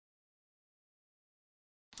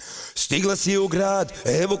Stigla si u grad,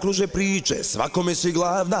 evo kruže priče, svakome si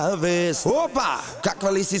glavna vest. Opa, kakva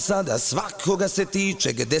li si sada, svakoga se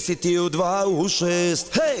tiče, gde si ti u 2 u 6.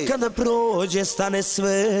 Hej, kada prođe stane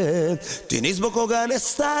sve, ti ni zbog koga ne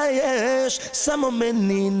staješ, samo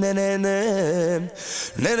meni ne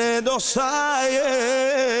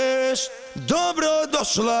nedostaješ. Dobro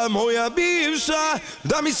došla moja bivša,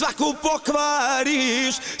 da mi svaku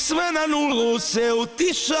pokvariš, sve na nulu se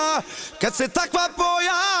utiša, kad se takva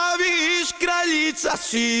pojaviš, kraljica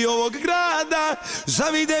si ovog grada,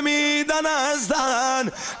 zavide mi danas dan,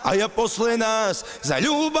 a ja posle nas za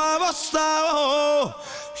ljubav ostao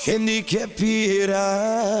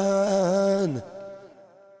hendikepiran.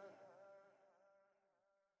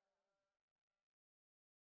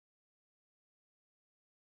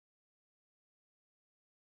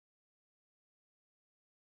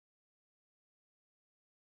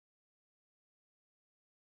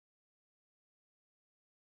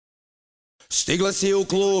 Stigla si u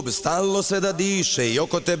klub, stalno se da diše i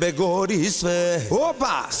oko tebe gori sve.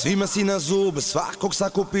 Opa, svima si na zub, svakog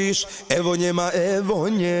sakupiš, evo njema, evo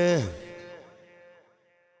nje.